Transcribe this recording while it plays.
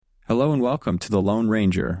Hello and welcome to The Lone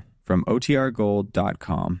Ranger from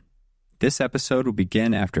OTRGold.com. This episode will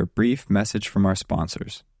begin after a brief message from our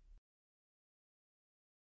sponsors.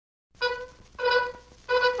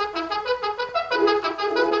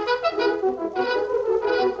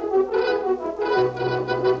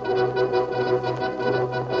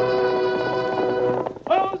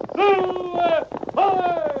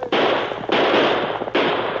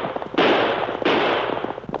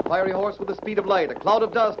 Fiery horse with the speed of light, a cloud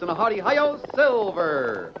of dust, and a hearty hi-yo,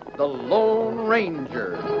 Silver, the Lone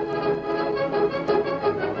Ranger.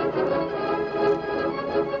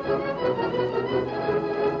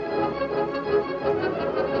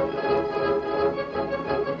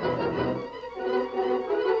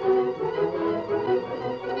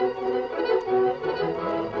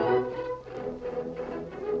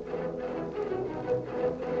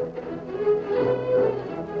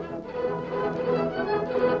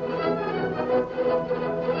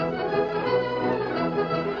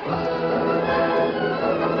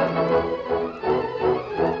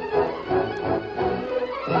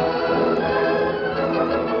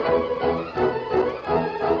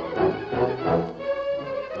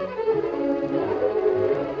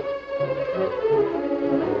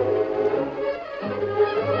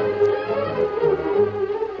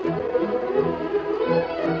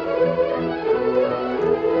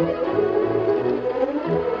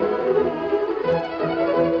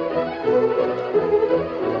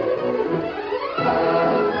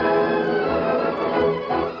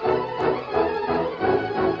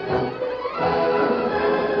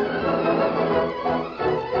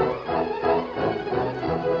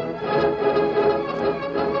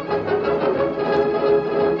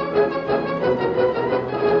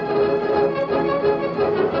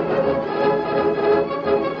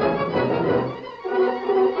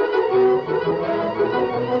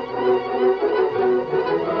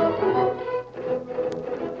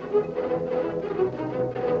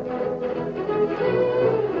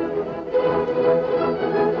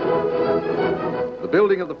 The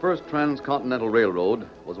building of the first transcontinental railroad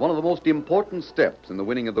was one of the most important steps in the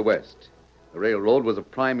winning of the West. The railroad was of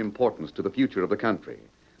prime importance to the future of the country.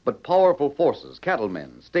 But powerful forces,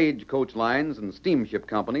 cattlemen, stagecoach lines, and steamship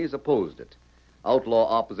companies opposed it. Outlaw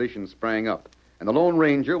opposition sprang up, and the Lone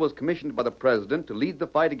Ranger was commissioned by the President to lead the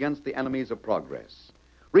fight against the enemies of progress.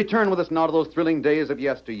 Return with us now to those thrilling days of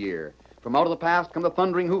yesteryear. From out of the past come the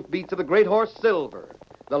thundering hoofbeats of the great horse Silver.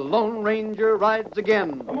 The Lone Ranger rides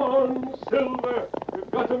again. Come on, Silver. We've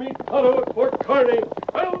got to meet Tonto at Fort Kearny.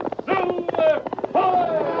 Well, Silver,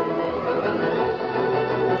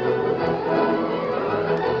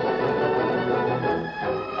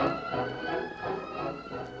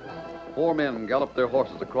 Four men galloped their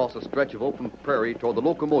horses across a stretch of open prairie toward the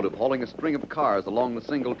locomotive hauling a string of cars along the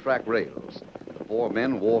single-track rails. The four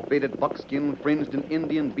men wore faded buckskin fringed in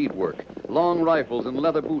Indian beadwork, long rifles and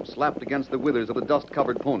leather boots slapped against the withers of the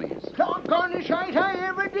dust-covered ponies. Doggone sight I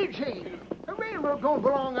ever did see. The railroad don't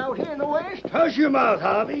belong out here in the West. Hush your mouth,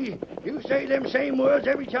 Harvey. You say them same words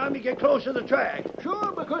every time you get close to the track.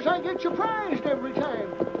 Sure, because I get surprised every time.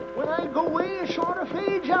 When I go away, it sort of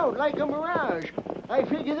fades out like a mirage. I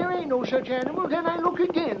figure there ain't no such animal, then I look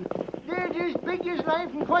again. They're just big as life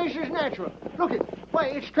and twice as natural. Look it. Why,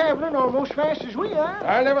 it's traveling almost fast as we are.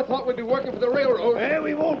 I never thought we'd be working for the railroad. Well,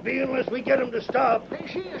 we won't be unless we get them to stop. They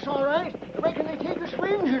see us all right. I reckon they take us for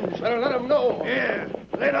engines. Better let them know. Yeah,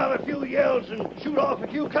 let out a few yells and shoot off a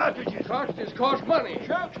few cartridges. Cartridges cost money.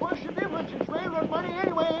 Shucks, what's the difference? It's railroad money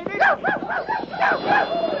anyway, ain't it?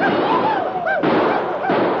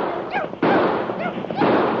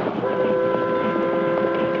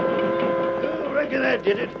 I reckon that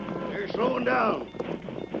did it. They're slowing down.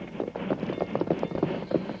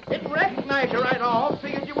 Didn't recognize you right off.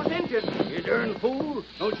 Figured you was injured. You darn fool.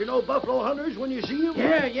 Don't you know buffalo hunters when you see them?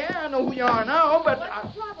 Yeah, I know who you are now, but...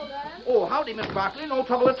 What's the trouble, Dan? Oh, howdy, Miss Barkley. No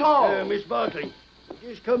trouble at all. Miss Barkley, we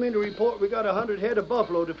just come in to report we got 100 head of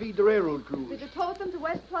buffalo to feed the railroad crews. Did you tote them to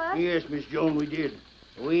West Platte? Yes, Miss Joan, we did.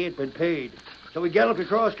 We ain't been paid. So we galloped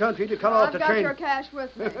across country to cut off the I've train. got your cash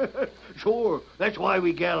with me. Sure, that's why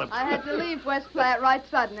we galloped. I had to leave West Platte right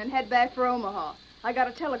sudden and head back for Omaha. I got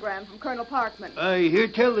a telegram from Colonel Parkman. I hear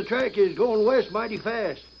tell the track is going west mighty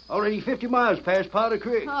fast. Already 50 miles past Powder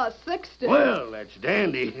Creek. Oh, 60. Well, that's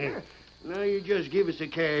dandy. Now you just give us the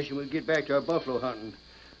cash and we'll get back to our buffalo hunting.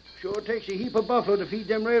 Sure takes a heap of buffalo to feed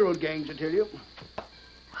them railroad gangs, I tell you.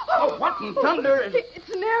 Oh, what in thunder? It's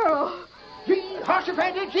an arrow. Gee,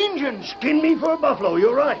 Horsefat, it's Injuns. Skin me for a buffalo,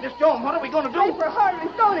 you're right. Miss Joan, what are we going to do? Paper, hurry,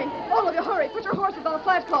 Stoney. All of you, hurry. Put your horses on a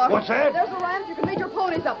flat car. What's that? There's a ramp. You can lead your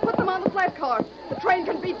ponies up. Put them on the flat car. The train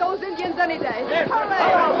can beat those Indians any day. Yes, hurry.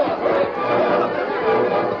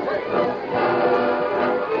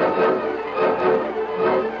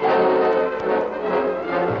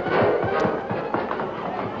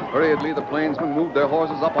 Silently, the plainsmen moved their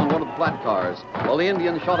horses up on one of the flat cars, while the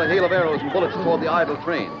Indians shot a hail of arrows and bullets toward the idle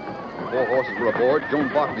train. The 4 horses were aboard. Joan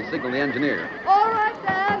Barkley signaled the engineer. All right,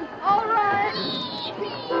 Dan. All right.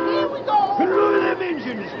 Here we go. Look at them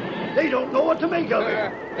engines. They don't know what to make of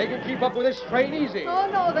it. They can keep up with this train easy. Oh,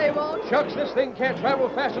 no, they won't. Shucks, this thing can't travel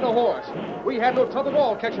faster than a horse. We had no trouble at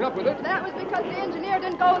all catching up with it. That was because the engineer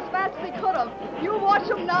didn't go as fast as he could have. You watch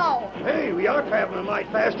him now. Hey, we are traveling a mite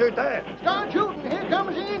faster at that. Start shooting. Here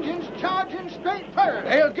comes the engines charging straight for us.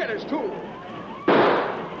 They'll get us, too.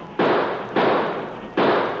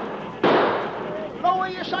 Lower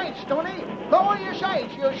your sights, Tony. Lower your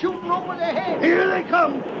sights. You're shooting over their heads. Here they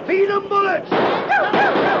come. Feed them bullets. We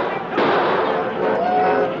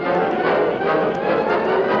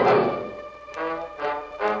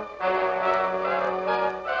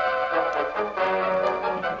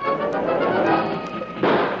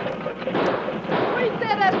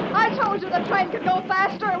did it. I told you the train could go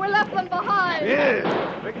faster. We left them behind.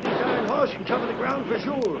 Yeah. Reckon this iron horse can cover the ground for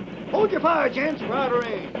sure. Hold your fire, gents. We're out of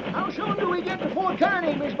range. How soon do we get to Fort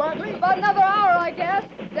Kearney, Miss Barkley? About another hour, I guess.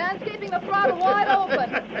 Dan's keeping the throttle wide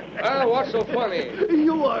open. What's so funny?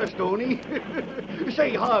 You are, Stoney.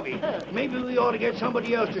 Say, Harvey, maybe we ought to get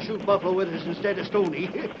somebody else to shoot buffalo with us instead of Stoney.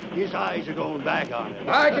 His eyes are going back on him.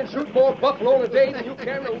 I can shoot more buffalo in a day than you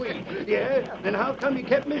can in a week. Yeah? Then how come you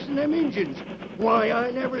kept missing them engines? Why,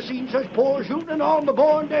 I never seen such poor shooting in all my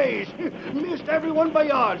born days. Missed everyone by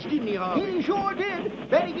yards, didn't he, Harvey? He sure did.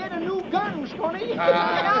 Better get a new gun, Stoney.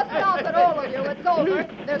 Now stop it, all of you. It's over.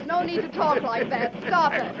 There's no need to talk like that.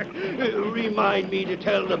 Stop it. Remind me to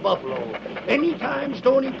tell the buffalo. Anytime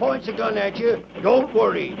Stoney points a gun at you, don't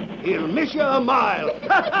worry. He'll miss you a mile.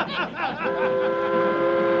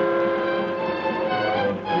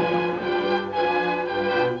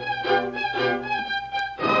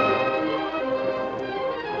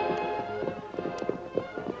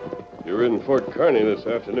 You were in Fort Kearney this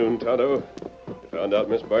afternoon, Tonto. You found out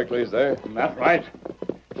Miss Barkley's there? That's right.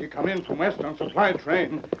 She come in from west on supply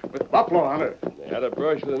train with buffalo on her. They had a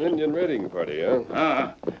brush with an Indian raiding party,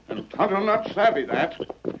 huh? And Tonto not savvy that.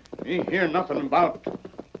 He hear nothing about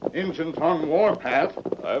Injuns on warpath.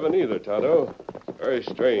 I haven't either, Tonto. Very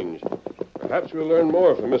strange. Perhaps we'll learn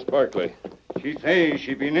more from Miss Barkley. She say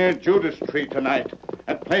she be near Judas Tree tonight,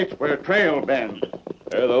 at place where trail bend.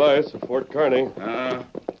 There are the lights of Fort Kearney.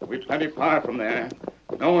 We plenty far from there.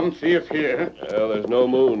 No one see us here. Well, there's no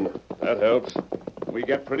moon. That helps. We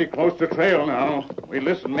get pretty close to trail now. We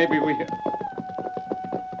listen, maybe we...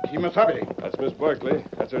 Kimasabi. That's Miss Barkley.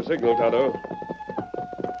 That's her signal, Tonto.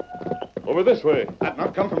 Over this way. That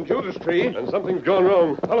not come from Judas Tree. And something's gone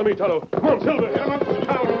wrong. Follow me, Tonto. Come on, Silver. Come on,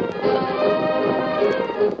 town.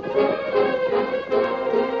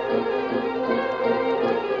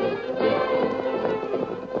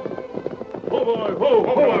 Whoa,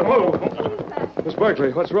 boy. Whoa. Miss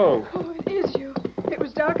Barkley, what's wrong? Oh, it is you. It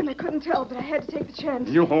was dark and I couldn't tell, but I had to take the chance.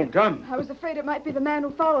 You hold gun. I was afraid it might be the man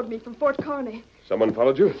who followed me from Fort Kearney. Someone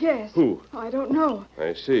followed you? Yes. Who? Oh, I don't know.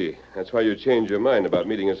 I see. That's why you changed your mind about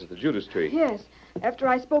meeting us at the Judas Tree. Yes. After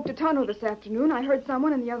I spoke to Tonto this afternoon, I heard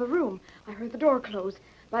someone in the other room. I heard the door close.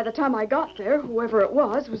 By the time I got there, whoever it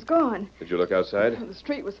was gone. Did you look outside? The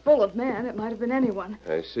street was full of men. It might have been anyone.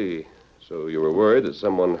 I see. So you were worried that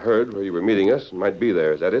someone heard where you were meeting us and might be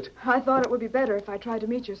there. Is that it? I thought it would be better if I tried to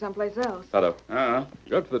meet you somaplace else. Otto.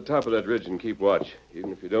 Go up to the top of that ridge and keep watch.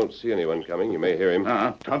 Even if you don't see anyone coming, you may hear him.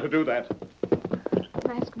 Time to do that.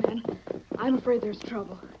 Masked man, I'm afraid there's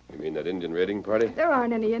trouble. You mean that Indian raiding party? There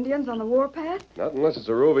aren't any Indians on the warpath. Not unless it's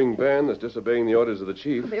a roving band that's disobeying the orders of the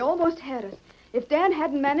chief. They almost had us. If Dan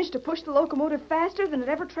hadn't managed to push the locomotive faster than it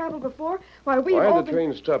ever traveled before, why, we'd Why all had the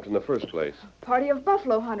train stopped in the first place? A party of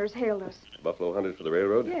buffalo hunters hailed us. Buffalo hunters for the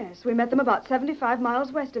railroad? Yes, we met them about 75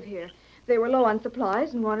 miles west of here. They were low on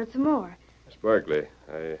supplies and wanted some more. Miss Barkley,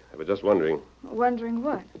 I was just wondering. Wondering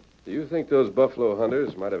what? Do you think those buffalo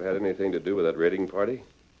hunters might have had anything to do with that raiding party?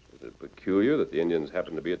 Is it peculiar that the Indians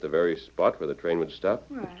happened to be at the very spot where the train would stop?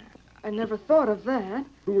 Well, I never thought of that.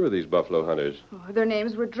 Who were these buffalo hunters? Oh, their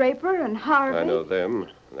names were Draper and Harvey. I know them.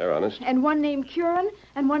 They're honest. And one named Curran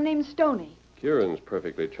and one named Stoney. Curran's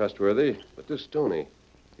perfectly trustworthy, but this Stoney,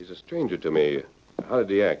 he's a stranger to me. How did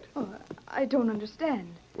he act? Oh, I don't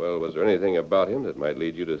understand. Well, was there anything about him that might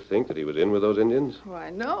lead you to think that he was in with those Indians? Why,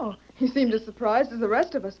 no. He seemed as surprised as the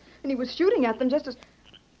rest of us, and he was shooting at them just as...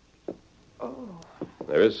 Oh.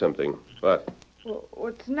 There is something. What? Well,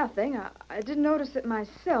 it's nothing. I didn't notice it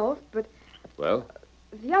myself, but... Well?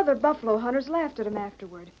 The other buffalo hunters laughed at him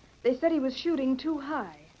afterward. They said he was shooting too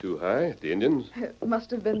high. Too high? The Indians? It must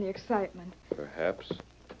have been the excitement. Perhaps.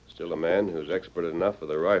 Still, a man who's expert enough with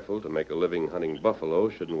a rifle to make a living hunting buffalo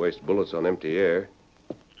shouldn't waste bullets on empty air.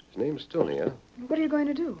 His name's Stoney, huh? What are you going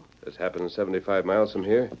to do? This happens 75 miles from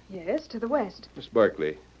here. Yes, to the west. Miss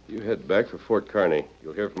Barkley, you head back for Fort Kearney.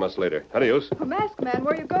 You'll hear from us later. Adios. Oh, Masked Man,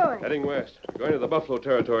 where are you going? Heading west. We're going to the Buffalo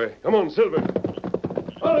Territory. Come on, Silver.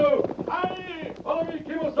 Hello! Aye! Follow me,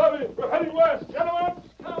 Kimosabe. We're heading west. Gentlemen,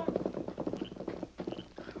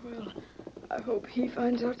 Well, I hope he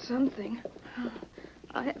finds out something.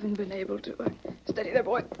 I haven't been able to. Steady there,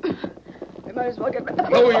 boy. We might as well get back.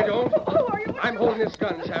 No, you don't. Oh, are you? I'm holding this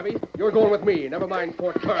gun, Savvy. You're going with me. Never mind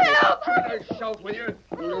Fort Kearney. Help! I shout with you.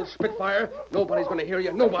 You little Spitfire. Nobody's going to hear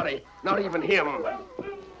you. Nobody. Not even him.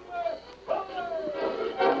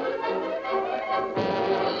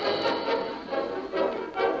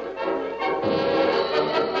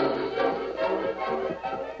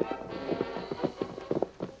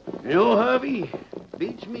 You know, Harvey,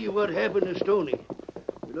 beats me what happened to Stoney.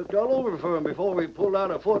 We looked all over for him before we pulled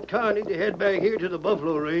out of Fort Kearney to head back here to the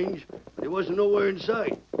Buffalo Range, but he wasn't nowhere in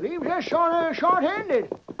sight. Leaves us sort of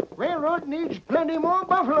short-handed. Railroad needs plenty more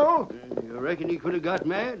buffalo. You reckon he could have got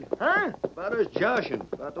mad? Huh? About us joshing,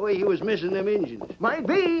 about the way he was missing them Injuns. Might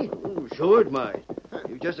be. Oh, sure it might.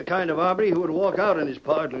 He was just the kind of Aubrey who would walk out on his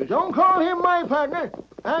partners. Don't call him my partner.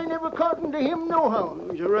 I never cottoned to him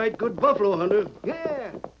nohow. He's a right good buffalo hunter.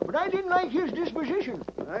 Yeah, but I didn't like his disposition.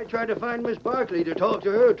 I tried to find Miss Barkley to talk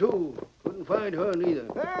to her, too. Couldn't find her neither.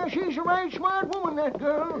 She's a right smart woman, that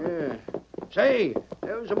girl. Yeah. Say,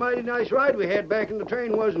 that was a mighty nice ride we had back in the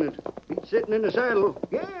train, wasn't it? Beat sitting in the saddle.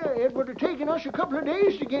 Yeah, it would have taken us a couple of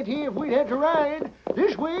days to get here if we'd had to ride.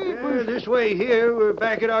 This way, it was... This way here, we're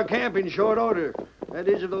back at our camp in short order. That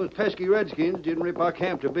is, if those pesky redskins didn't rip our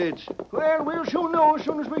camp to bits. Well, we'll soon know as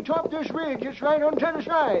soon as we top this ridge. It's right on t'other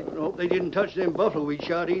side. I hope they didn't touch them buffalo we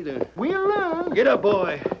shot either. We'll learn. Get up,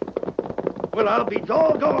 boy. Well, I'll be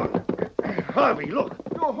doggone. Harvey, look.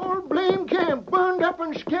 The whole blame camp burned up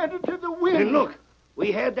and scattered to the wind. And look,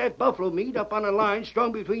 we had that buffalo meat up on a line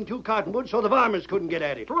strung between two cottonwoods so the varmints couldn't get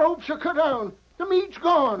at it. The ropes are cut down. The meat's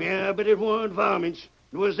gone. Yeah, but it weren't varmints.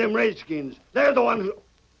 It was them redskins. They're the ones who...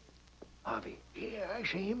 Harvey. Yeah, I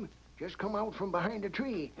see him. Just come out from behind a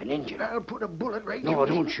tree. An Injun. I'll put a bullet right No,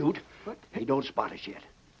 through don't his... shoot. What? He don't spot us yet.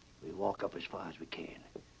 We walk up as far as we can.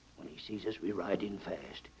 When he sees us, we ride in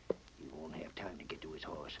fast. He won't have time to get to his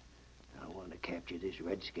horse. I want to capture this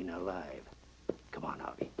redskin alive. Come on,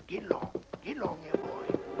 Harvey. Get along. Get along there,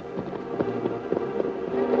 boy.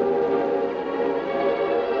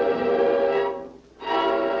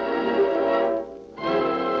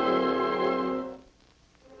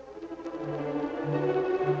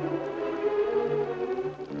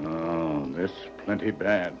 Oh, this plenty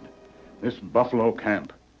bad. This buffalo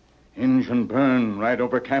camp. Injun burn right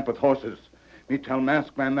over camp with horses. Me tell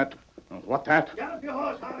Masked Man that... What that? Get up your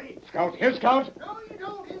horse, Harvey. Scout, here, Scout. No, you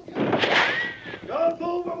don't, Injun. Don't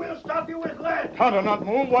move or we'll stop you with lead. How to not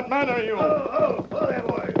move? What man are you? Oh, there,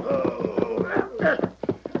 boy.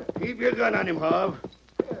 Keep your gun on him, Harv.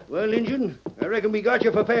 Well, Injun, I reckon we got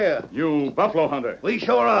you for fair. You buffalo hunter. We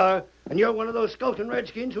sure are. And you're one of those skulking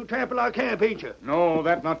redskins who trample our camp, ain't you? No,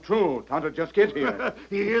 that not true. Tonto just get here.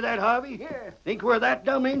 You hear that, Harvey? Yeah. Think we're that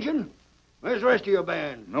dumb, Injun? Where's the rest of your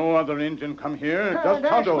band? No other Injun come here. Just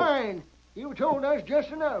That's Tonto. fine. You told us just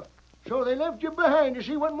enough. So they left you behind to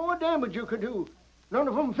see what more damage you could do. None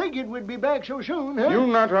of them figured we'd be back so soon, huh? You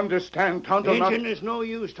not understand, Tonto. Injun, there's no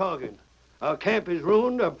use talking. Our camp is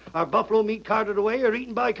ruined, our buffalo meat carted away or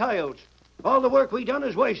eaten by coyotes. All the work we done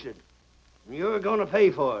is wasted. You're going to pay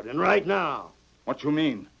for it, and right now. What you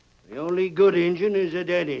mean? The only good Injun is a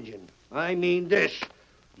dead Injun. I mean this.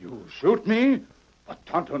 You shoot me? But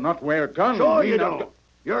Tonto not wear gun. Sure Me you not- don't.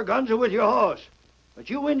 Your guns are with your horse. But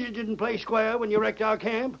you Injuns didn't play square when you wrecked our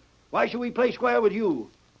camp. Why should we play square with you?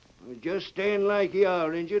 Well, just stand like you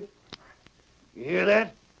are, Injun. You hear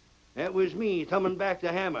that? That was me thumbing back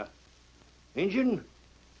the hammer. Injun,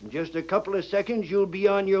 in just a couple of seconds, you'll be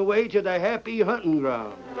on your way to the happy hunting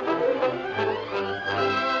ground.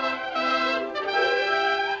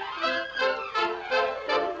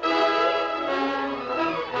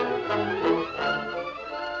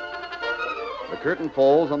 The curtain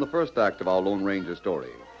falls on the first act of our Lone Ranger story.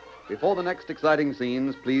 Before the next exciting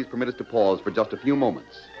scenes, please permit us to pause for just a few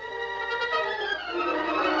moments.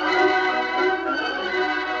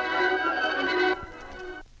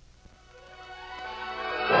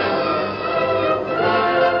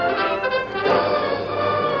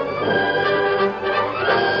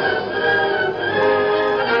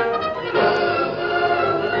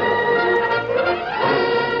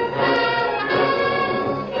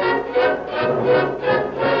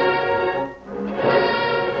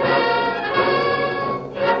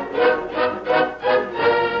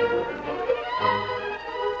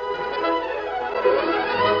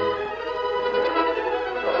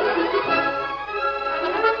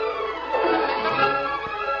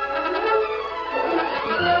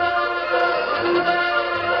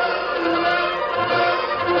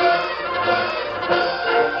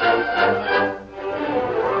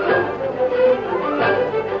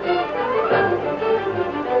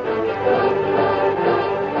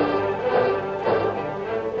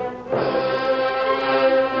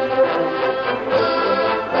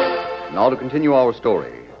 Now to continue our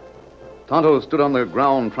story. Tonto stood on the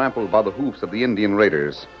ground trampled by the hoofs of the Indian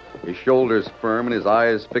raiders, his shoulders firm and his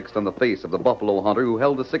eyes fixed on the face of the buffalo hunter who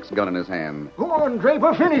held a 6-gun in his hand. Go on,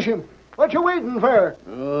 Draper, finish him. What you waiting for?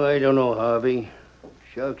 Oh, I don't know, Harvey.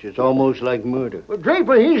 Shucks, it's almost like murder. Well,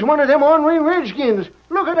 Draper, he's one of them ornery redskins.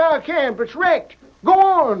 Look at our camp. It's wrecked. Go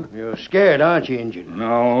on. You're scared, aren't you, Injun?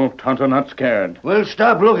 No, Tonto not scared. Well,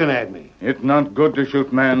 stop looking at me. It not good to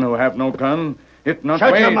shoot man who have no gun. It not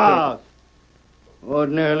Shut way your to- mouth.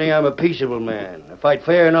 Ordinarily, I'm a peaceable man. I fight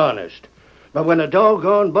fair and honest. But when a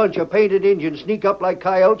doggone bunch of painted Indians sneak up like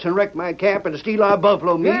coyotes and wreck my camp and steal our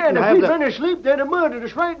buffalo meat Yeah, and if have we'd the... been asleep, they'd have murdered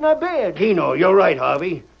us right in our bed. Keno, you're right,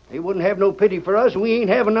 Harvey. They wouldn't have no pity for us, and we ain't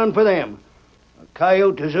having none for them. A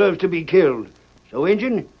coyote deserves to be killed. So,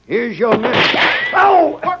 Injun, here's your message.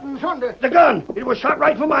 Ow! What in thunder? The gun! It was shot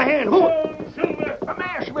right from my hand. Who? A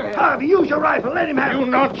masked man. Harvey, use your rifle. Let him have You it.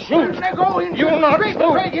 not shoot. Let go, Injun. You not Draper,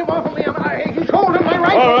 shoot. drag him off of me. He's holding my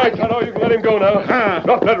rifle. All right, Tonto, you can let him go now.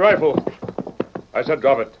 Drop that rifle. I said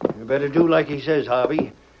drop it. You better do like he says,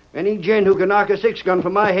 Harvey. Any gent who can knock a 6-gun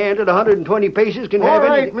from my hand at 120 paces can All have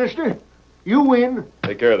right, anything. mister. You win.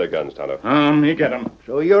 Take care of the guns, Tonto. Me get him.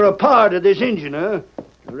 So you're a part of this engine, huh?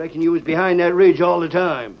 I reckon you was behind that ridge all the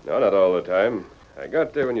time. No, not all the time. I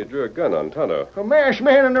got there when you drew a gun on Tonto. A masked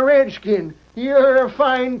man and a redskin. You're a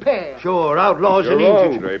fine pair. Sure, outlaws You're and wrong,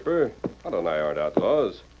 Indians. Draper. Tonto and I aren't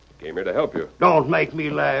outlaws. Came here to help you. Don't make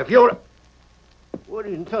me laugh. You're... What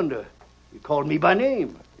in thunder? You called me by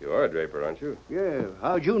name. You are Draper, aren't you? Yeah,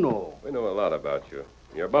 how'd you know? We know a lot about you.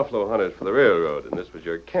 You're buffalo hunters for the railroad, and this was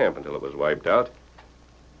your camp until it was wiped out.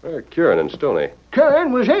 Where are Curran and Stoney?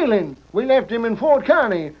 Curran was ailing. We left him in Fort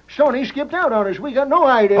Kearny. Stoney skipped out on us. We got no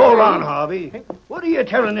idea. Hold on, Harvey. What are you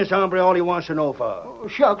telling this hombre all he wants to know for? Oh,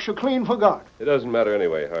 shucks, I clean forgot. It doesn't matter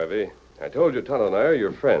anyway, Harvey. I told you Tonto and I are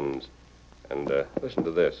your friends. And listen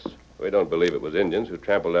to this. We don't believe it was Indians who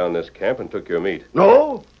trampled down this camp and took your meat.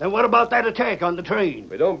 No? Then what about that attack on the train?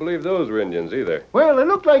 We don't believe those were Indians either. Well, they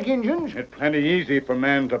looked like Injuns. It's plenty easy for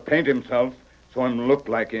man to paint himself so him look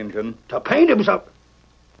like Injun. To paint himself?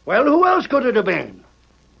 Well, who else could it have been?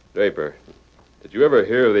 Draper, did you ever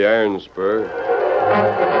hear of the Iron Spur?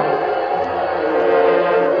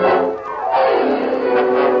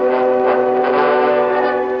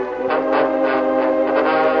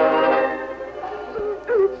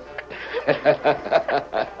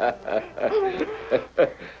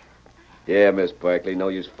 Yeah, Miss Barkley, no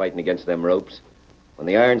use fighting against them ropes. When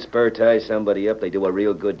the Iron Spur ties somebody up, they do a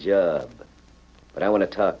real good job. But I want to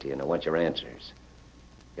talk to you, and I want your answers.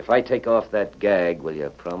 If I take off that gag, will you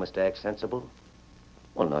promise to act sensible?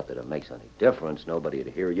 Well, not that it makes any difference. Nobody'd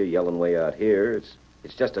hear you yelling way out here.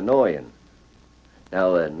 It's just annoying.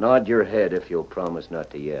 Now, nod your head if you'll promise not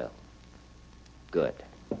to yell. Good.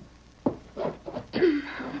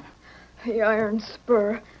 The Iron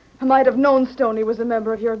Spur. I might have known Stoney was a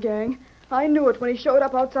member of your gang. I knew it when he showed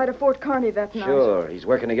up outside of Fort Kearny that night. Sure, he's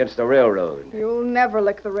working against the railroad. You'll never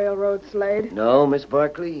lick the railroad, Slade. No, Miss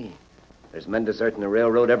Barkley. There's men deserting the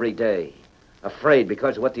railroad every day. Afraid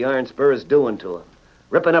because of what the Iron Spur is doing to them.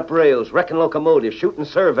 Ripping up rails, wrecking locomotives, shooting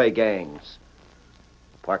survey gangs.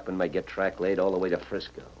 Parkman may get track laid all the way to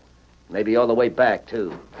Frisco. Maybe all the way back,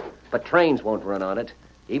 too. But trains won't run on it,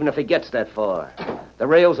 even if he gets that far. The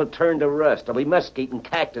rails will turn to rust. There'll be mesquite and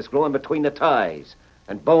cactus growing between the ties,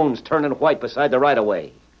 and bones turning white beside the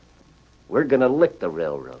right-of-way. We're gonna lick the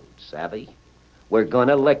railroad, savvy? We're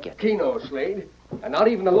gonna lick it. Keno, Slade. And not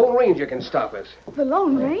even the Lone Ranger can stop us. The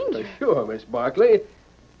Lone Ranger? Sure, Miss Barkley.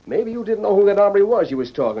 Maybe you didn't know who that hombre was you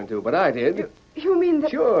was talking to, but I did. You mean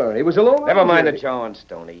that... Sure, he was a Lone Ranger. Never mind the jawing,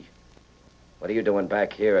 Stoney. What are you doing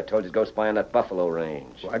back here? I told you to go spy on that buffalo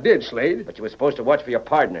range. Well, I did, Slade. But you were supposed to watch for your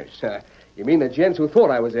partners. You mean the gents who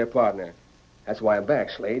thought I was their partner? That's why I'm back,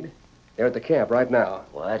 Slade. They're at the camp right now.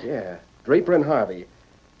 What? Yeah, Draper and Harvey.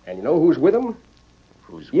 And you know who's with them?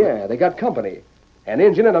 Who's with Yeah, they got company. An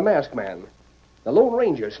Injun and a masked man. The Lone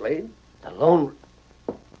Ranger, Slade. The Lone...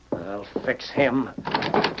 I'll fix him.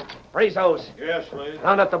 Brazos. Yes, Slade.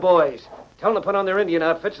 Round up the boys. Tell them to put on their Indian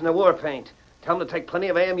outfits and their war paint. Tell them to take plenty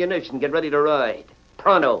of ammunition and get ready to ride.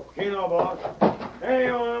 Pronto. Keno, boss. There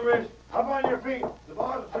you are, hombres. Up on your feet. The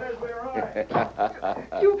boss says we're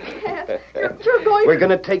right. You can't. You're going We're going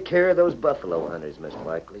to take care of those buffalo hunters, Miss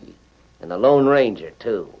Barkley. And the Lone Ranger,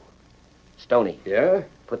 too. Stoney. Yeah?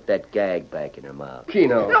 Put that gag back in her mouth.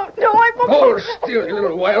 Keno. No, I won't. Hold still, you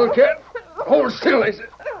little wildcat. Hold still, I said.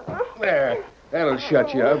 There. That'll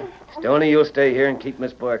shut you up. Stoney, you'll stay here and keep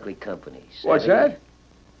Miss Barkley company. What's savvy? that?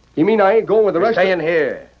 You mean I ain't going with the You're rest staying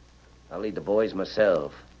here. I'll lead the boys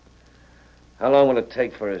myself. How long will it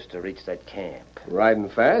take for us to reach that camp? Riding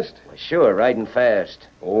fast? Well, sure, riding fast.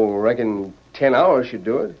 Oh, reckon 10 hours should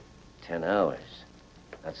do it. 10 hours.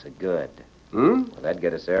 That's a good. Hmm? Well, that'd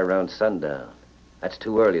get us there around sundown. That's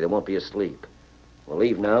too early. They won't be asleep. We'll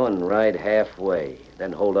leave now and ride halfway,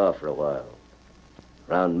 then hold off for a while.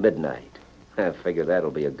 Around midnight. I figure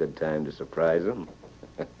that'll be a good time to surprise them.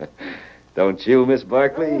 Don't you, Miss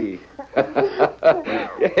Barkley?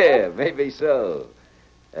 Yeah, maybe so.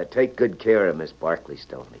 Take good care of Miss Barkley,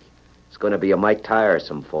 Stoney. It's going to be a mite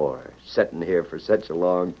tiresome for her, sitting here for such a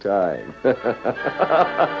long time.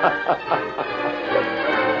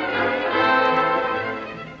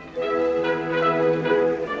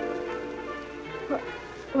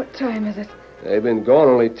 What time is it? They've been gone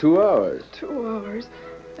only 2 hours. 2 hours.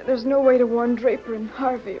 There's no way to warn Draper and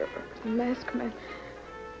Harvey or the masked man.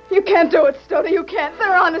 You can't do it, Stoney. You can't.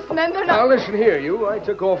 They're honest men. They're not... Now, listen here, you. I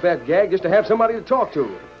took off that gag just to have somebody to talk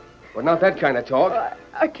to. But not that kind of talk.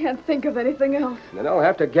 I can't think of anything else. Then I'll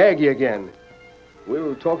have to gag you again.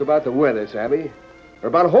 We'll talk about the weather, Savvy. Or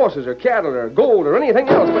about horses or cattle or gold or anything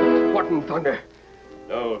else, but what in thunder?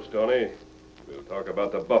 No, Stoney. We'll talk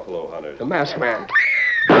about the buffalo hunters. The masked man.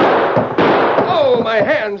 Oh, my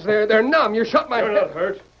hands. They're numb. You shot my... You're not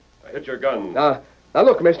hurt. I hit your gun. Now,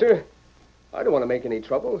 look, mister. I don't want to make any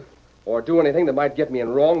trouble or do anything that might get me in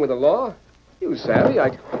wrong with the law. You savvy,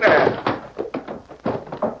 Masked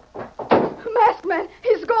man,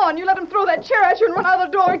 he's gone. You let him throw that chair at you and run out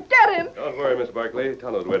of the door. Get him. Don't worry, Miss Barkley.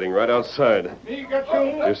 Tonto's waiting right outside. Me got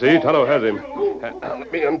you. You see, Tonto has him.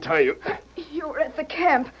 Let me untie you. You were at the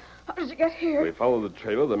camp. How did you get here? We followed the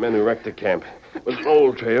trail of the men who wrecked the camp. It was an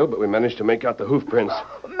old trail, but we managed to make out the hoof prints.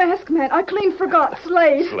 Masked man, I clean forgot.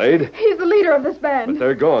 Slade. Slade? He's the leader of this band. But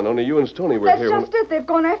they're gone. Only you and Stoney were That's here. just it. They've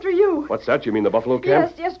gone after you. What's that? You mean the buffalo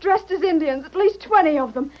camp? Yes, dressed as Indians. At least 20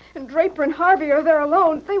 of them. And Draper and Harvey are there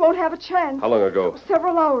alone. They won't have a chance. How long ago?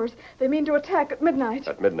 Several hours. They mean to attack at midnight.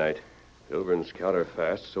 At midnight. Silver and Scout are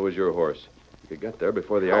fast. So is your horse. You could get there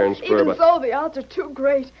before the Iron Spur, Even but... so, the odds are too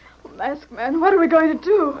great. Masked man, what are we going to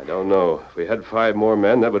do? I don't know. If we had 5 more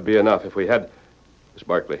men, that would be enough. If we had... Miss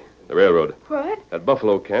Barkley, the railroad. What? That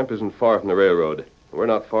buffalo camp isn't far from the railroad. We're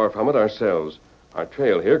not far from it ourselves. Our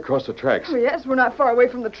trail here crossed the tracks. Oh, yes, we're not far away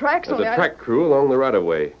from the tracks. There's only a track crew along the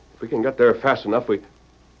right-of-way. If we can get there fast enough, we...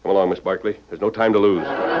 Come along, Miss Barkley. There's no time to lose.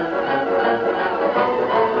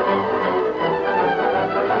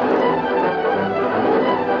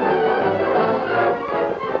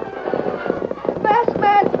 Masked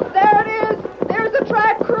man, there it is. There's the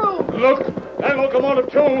track crew. Look, that locomotive,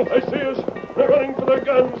 too. They see us. They're running for their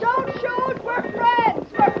guns. Don't shoot. We're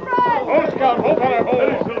friends. We're friends. Oh, Scout, hold on our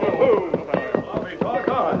I'll be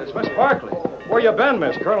doggone. It's Miss Barkley. Where you been,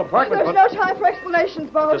 miss? Colonel Parkman... There's no time for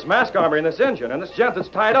explanations, Bob. This mask armor in this engine, and this gent that's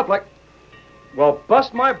tied up like... Well,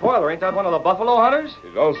 bust my boiler. Ain't that one of the buffalo hunters?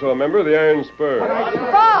 He's also a member of the Iron Spur.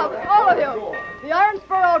 Bob, all of you. The Iron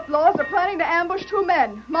Spur Outlaws are planning to ambush 2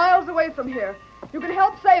 men miles away from here. You can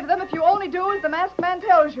help save them if you only do as the masked man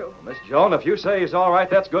tells you. Miss Joan, if you say he's all right,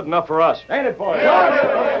 that's good enough for us. Ain't it, boys?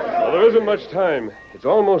 Well, there isn't much time. It's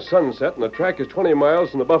almost sunset, and the track is 20 miles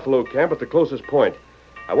from the buffalo camp at the closest point.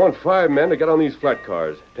 I want 5 men to get on these flat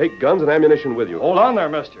cars. Take guns and ammunition with you. Hold on there,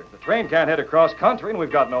 mister. The train can't head across country, and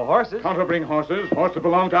we've got no horses. Tonto bring horses. Horses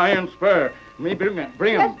belong to Iron Spur. Me bring them.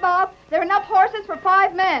 Yes, Bob. There are enough horses for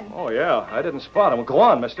 5 men. Oh, yeah. I didn't spot him. Go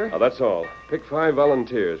on, mister. Now, that's all. Pick 5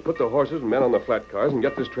 volunteers. Put the horses and men on the flat cars and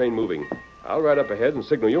get this train moving. I'll ride up ahead and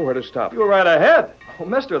signal you where to stop. You're right ahead. Oh,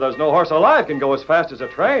 mister, there's no horse alive can go as fast as a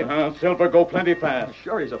train. Silver go plenty fast.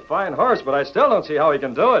 Sure, he's a fine horse, but I still don't see how he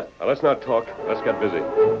can do it. Now, let's not talk. Let's get busy.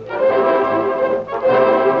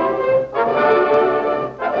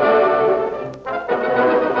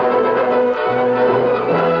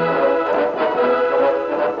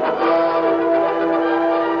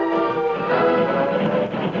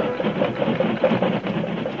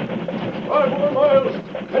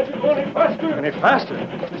 Any faster?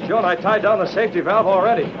 Miss Joan, I tied down the safety valve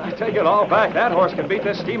already. I take it all back. That horse can beat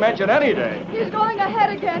this steam engine any day. He's going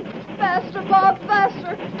ahead again. Faster, Bob,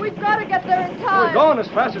 faster. We've got to get there in time. We're going as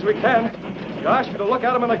fast as we can. Gosh, you to look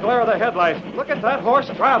at him in the glare of the headlight. Look at that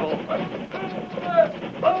horse travel.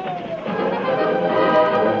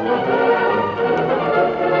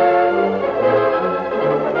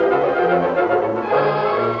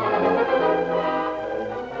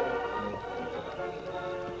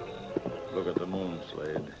 Look at the moon,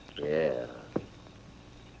 Slade. Yeah.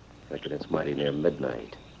 Reckon it's mighty near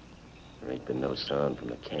midnight. There ain't been no sound from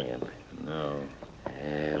the camp. No.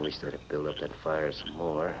 Yeah, we started to build up that fire some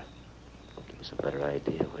more. Give us a better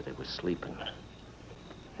idea where they were sleeping.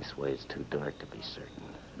 This way it's too dark to be certain.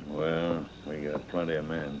 Well, we got plenty of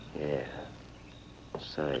men. Yeah.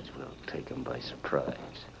 Besides, we'll take them by surprise.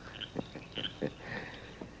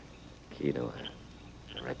 Kito,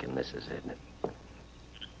 I reckon this is it.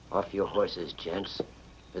 Off your horses, gents.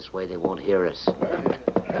 This way they won't hear us.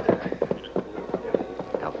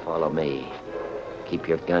 Now follow me. Keep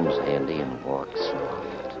your guns handy and walk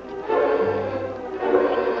soft.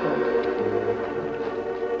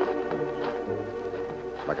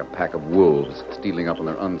 Like a pack of wolves stealing up on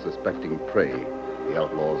their unsuspecting prey, the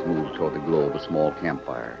outlaws moved toward the glow of a small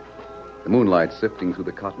campfire. The moonlight sifting through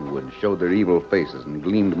the cottonwoods showed their evil faces and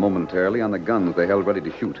gleamed momentarily on the guns they held ready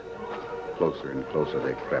to shoot. Closer and closer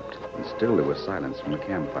they crept, and still there was silence from the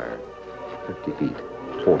campfire. 50 feet,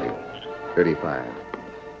 40, 35.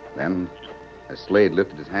 Then, as Slade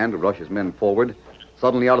lifted his hand to rush his men forward,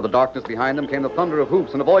 suddenly out of the darkness behind them came the thunder of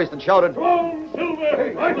hoofs and a voice that shouted, Come on,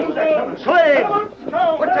 Silver! Slade!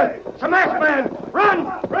 What's that? It's a masked man! Run!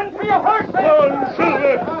 Run for your horse, man! Come on,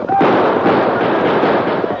 Silver!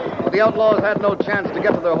 But the outlaws had no chance to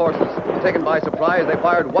get to their horses. Taken by surprise, they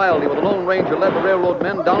fired wildly while the Lone Ranger led the railroad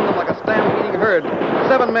men down them like a stampeding herd.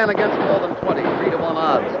 7 men against more than 20, 3 to 1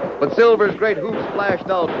 odds. But Silver's great hoofs flashed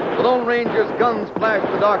out. The Lone Ranger's guns flashed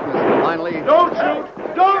in the darkness. Finally... Don't shoot!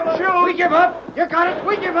 Don't shoot! We give up! You got it!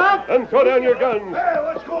 We give up! And throw down your guns. Hey,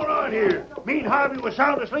 what's going on here? Me and Harvey was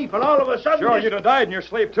sound asleep, and all of a sudden... Sure, you'd have died in your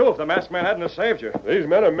sleep, too, if the masked man hadn't have saved you. These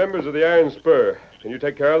men are members of the Iron Spur. Can you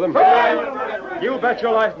take care of them? You bet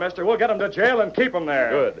your life, mister. We'll get them to jail and keep them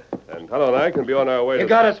there. Good. And Tonto and I can be on our way You to...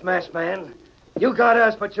 got us, masked man. You got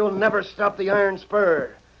us, but you'll never stop the Iron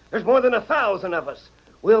Spur. There's more than 1,000 of us.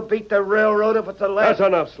 We'll beat the railroad if it's the last... That's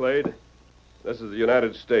enough, Slade. This is the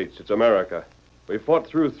United States. It's America. We fought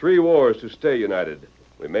through 3 wars to stay united.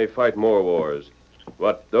 We may fight more wars.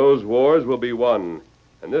 But those wars will be won.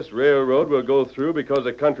 And this railroad will go through because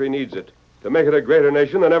the country needs it. To make it a greater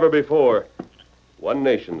nation than ever before. One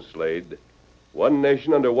nation, Slade. One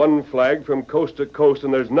nation under one flag from coast to coast,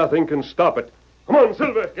 and there's nothing can stop it. Come on,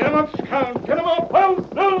 Silver! Get him up, Scout! Get him up! Oh,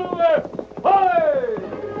 Silver! Hi!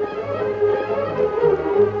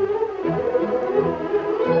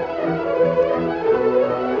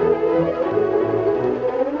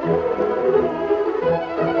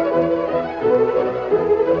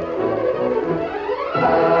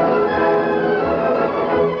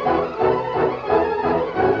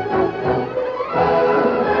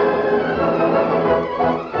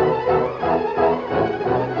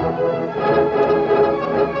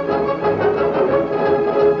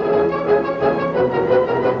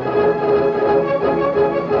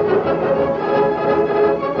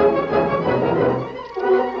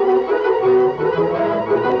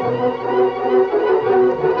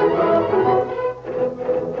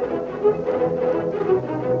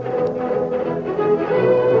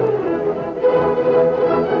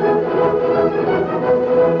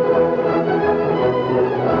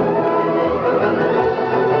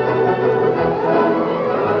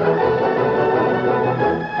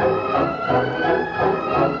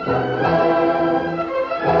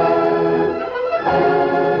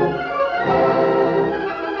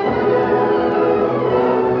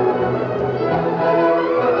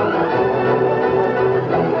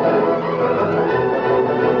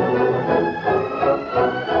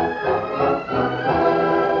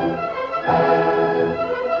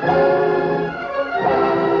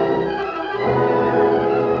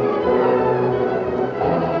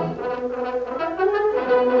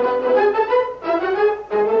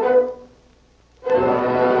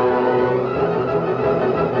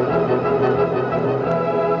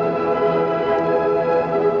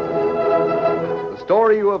 The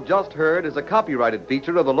story you have just heard is a copyrighted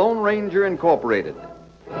feature of the Lone Ranger Incorporated.